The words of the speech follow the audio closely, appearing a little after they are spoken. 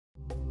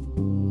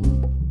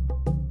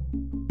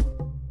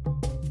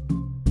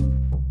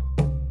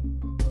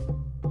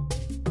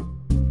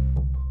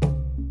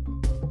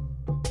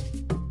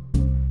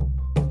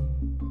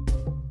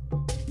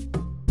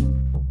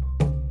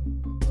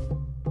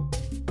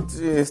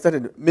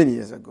started many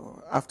years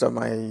ago. After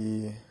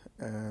my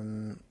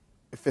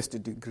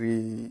first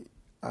degree,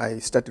 I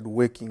started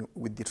working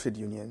with the trade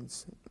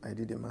unions. I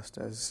did a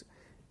master's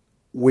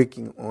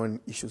working on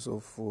issues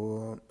of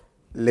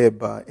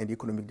labor and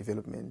economic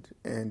development.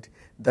 And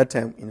that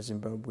time in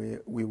Zimbabwe,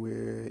 we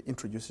were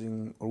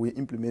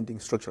implementing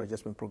structural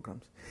adjustment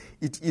programs.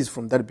 It is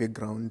from that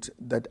background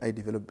that I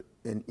developed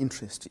an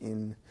interest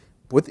in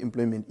both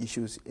employment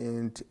issues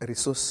and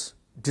resource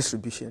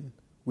distribution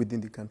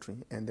within the country.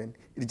 And then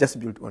it just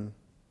built on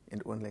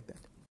and on like that.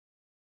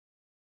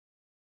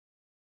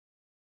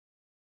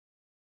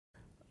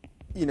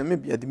 In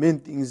Namibia, the main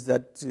things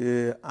that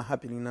are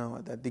happening now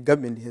are that the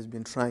government has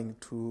been trying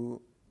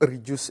to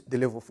reduce the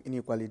level of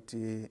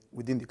inequality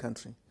within the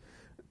country.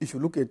 If you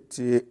look at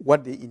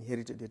what they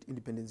inherited at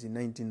independence in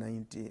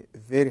 1990,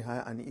 very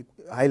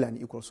highly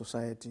unequal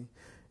society,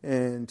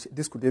 and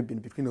this could have been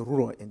between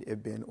rural and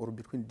urban or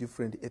between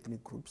different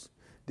ethnic groups.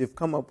 They've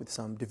come up with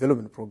some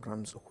development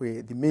programs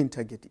where the main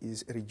target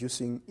is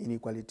reducing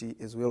inequality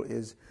as well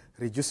as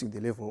reducing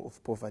the level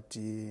of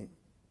poverty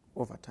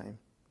over time.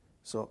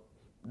 So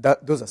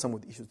those are some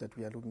of the issues that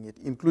we are looking at,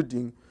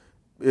 including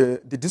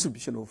the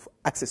distribution of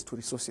access to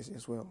resources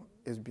as well.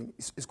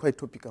 Is quite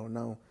topical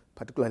now,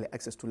 particularly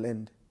access to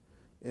land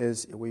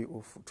as a way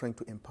of trying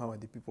to empower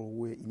the people who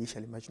were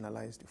initially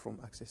marginalized from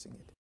accessing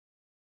it.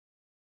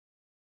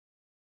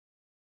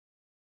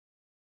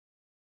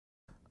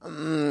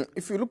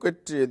 If you look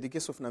at the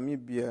case of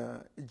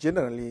Namibia,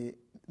 generally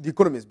the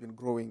economy has been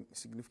growing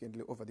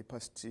significantly over the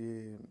past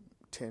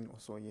 10 or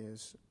so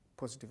years,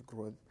 positive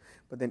growth.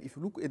 But then if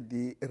you look at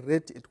the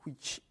rate at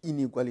which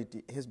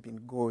inequality has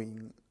been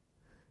going,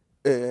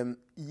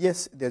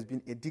 yes, there's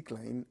been a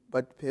decline,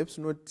 but perhaps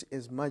not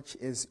as much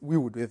as we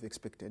would have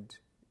expected,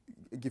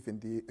 given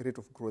the rate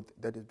of growth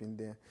that has been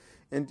there.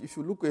 And if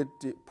you look at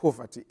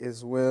poverty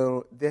as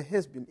well, there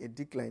has been a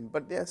decline,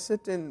 but there are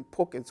certain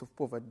pockets of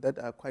poverty that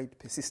are quite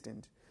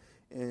persistent.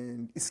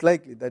 And it's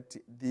likely that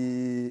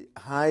the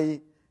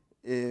high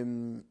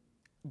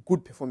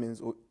good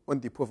performance on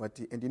the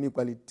poverty and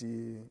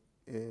inequality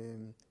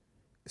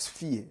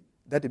sphere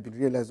that have been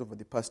realized over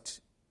the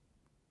past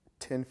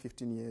 10,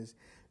 15 years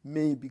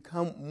may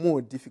become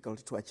more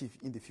difficult to achieve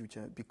in the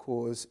future,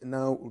 because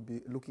now we'll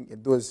be looking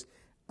at those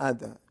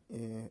other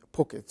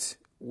pockets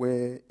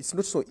where it's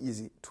not so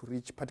easy to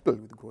reach,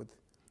 particularly with growth,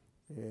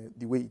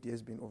 the way it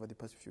has been over the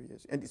past few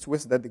years. And it's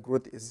worse that the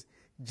growth has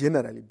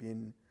generally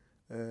been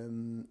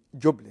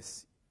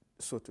jobless,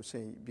 so to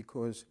say,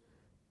 because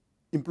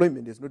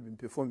employment has not been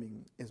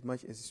performing as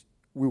much as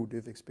we would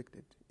have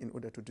expected in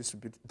order to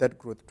distribute that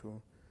growth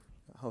to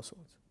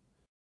households.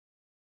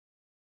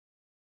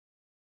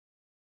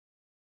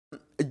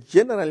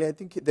 Generally, I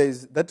think there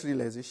is that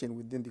realization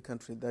within the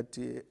country that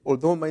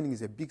although mining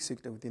is a big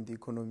sector within the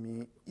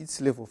economy,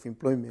 its level of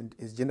employment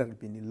has generally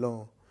been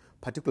low,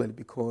 particularly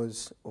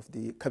because of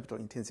the capital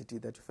intensity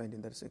that you find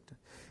in that sector.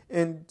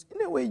 And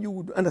in a way, you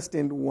would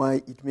understand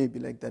why it may be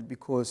like that,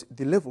 because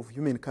the level of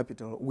human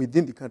capital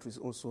within the country is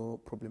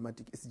also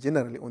problematic. It's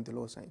generally on the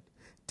low side.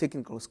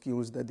 Technical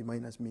skills that the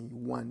miners may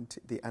want,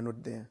 they are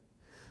not there.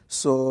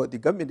 So the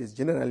government is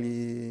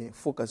generally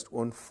focused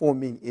on 4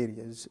 main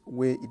areas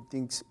where it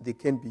thinks they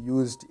can be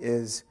used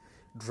as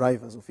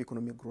drivers of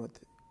economic growth.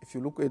 If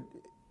you look at,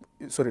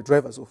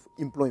 drivers of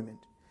employment,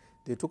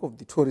 they talk of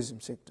the tourism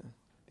sector,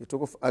 they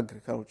talk of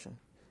agriculture,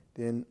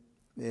 then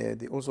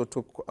they also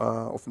talk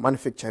of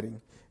manufacturing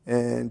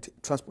and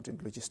transport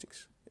and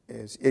logistics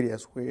as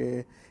areas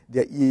where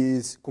there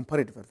is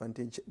comparative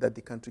advantage that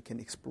the country can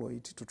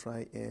exploit to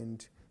try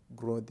and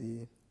grow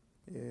the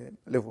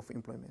level of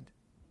employment.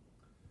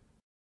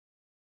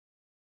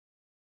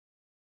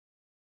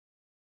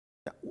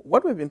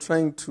 What we've been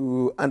trying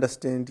to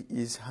understand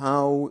is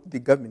how the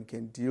government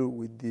can deal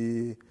with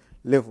the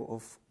level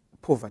of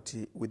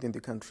poverty within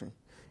the country.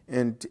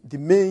 And the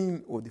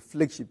main or the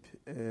flagship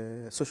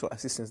social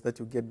assistance that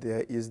you get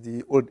there is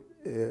the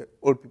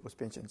old people's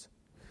pensions.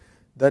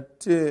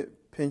 That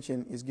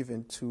pension is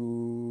given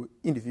to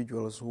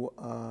individuals who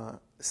are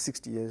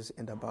 60 years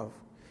and above.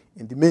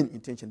 And the main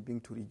intention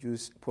being to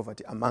reduce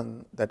poverty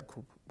among that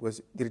group,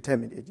 because the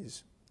retirement age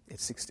is at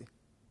 60.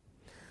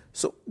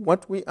 So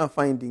what we are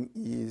finding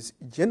is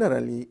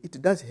generally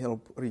it does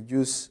help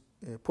reduce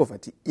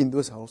poverty in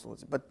those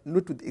households, but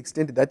not to the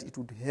extent that it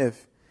would have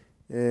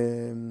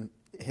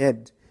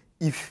had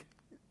if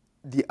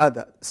the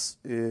other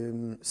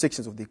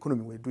sections of the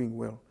economy were doing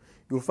well.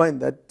 You'll find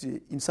that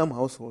in some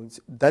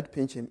households, that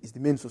pension is the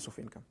main source of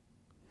income.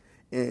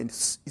 And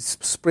it's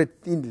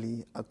spread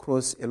thinly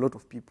across a lot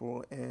of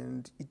people,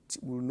 and it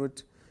will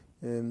not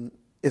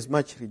as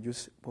much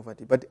reduce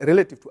poverty. But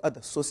relative to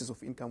other sources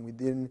of income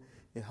within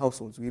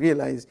households, we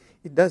realize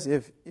it does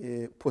have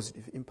a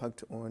positive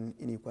impact on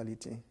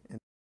inequality. And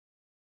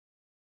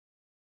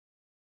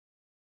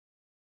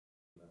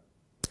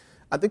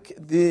I think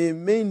the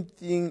main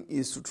thing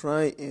is to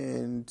try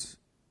and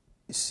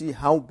see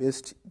how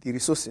best the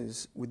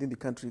resources within the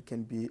country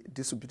can be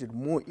distributed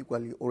more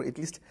equally, or at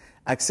least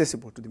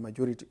accessible to the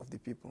majority of the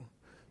people.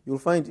 You'll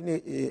find in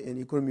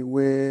an economy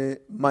where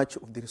much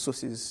of the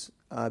resources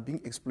are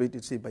being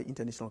exploited, say, by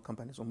international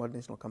companies or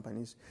multinational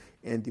companies,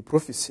 and the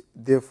profits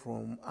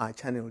therefrom are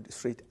channeled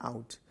straight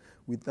out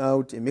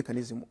without a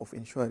mechanism of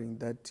ensuring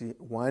that,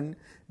 one,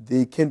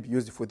 they can be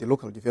used for the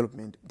local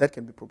development. That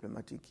can be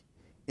problematic.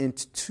 And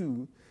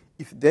two,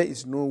 if there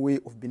is no way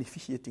of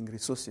beneficiating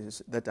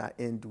resources that are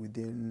earned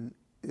within,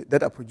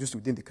 that are produced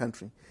within the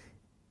country,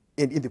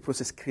 and in the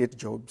process create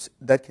jobs,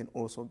 that can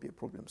also be a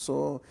problem.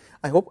 So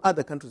I hope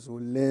other countries will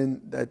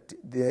learn that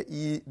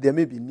there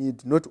may be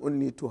need not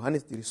only to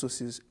harness the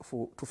resources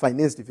to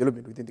finance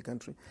development within the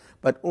country,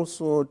 but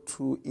also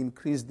to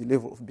increase the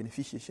level of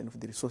beneficiation of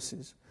the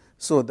resources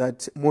so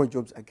that more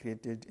jobs are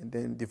created, and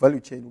then the value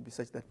chain will be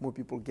such that more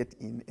people get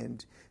in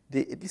and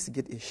they at least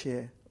get a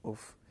share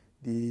of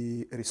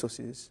the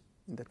resources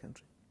in that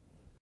country.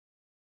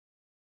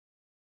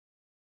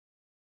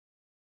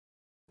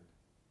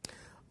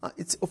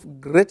 It's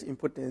of great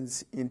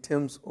importance in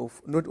terms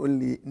of not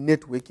only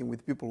networking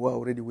with people who are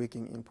already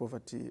working in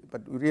poverty,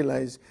 but we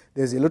realize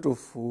there's a lot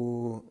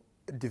of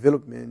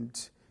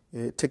development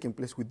taking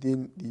place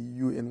within the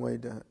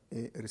UN-WIDER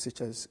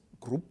researchers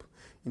group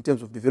in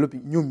terms of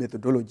developing new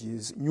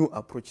methodologies, new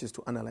approaches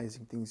to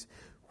analyzing things,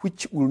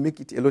 which will make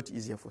it a lot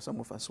easier for some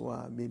of us who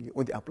are mainly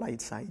on the applied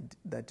side,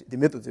 that the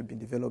methods have been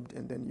developed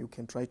and then you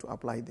can try to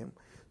apply them.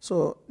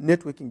 So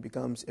networking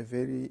becomes a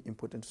very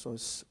important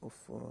source of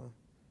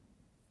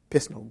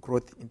personal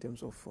growth in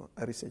terms of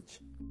research.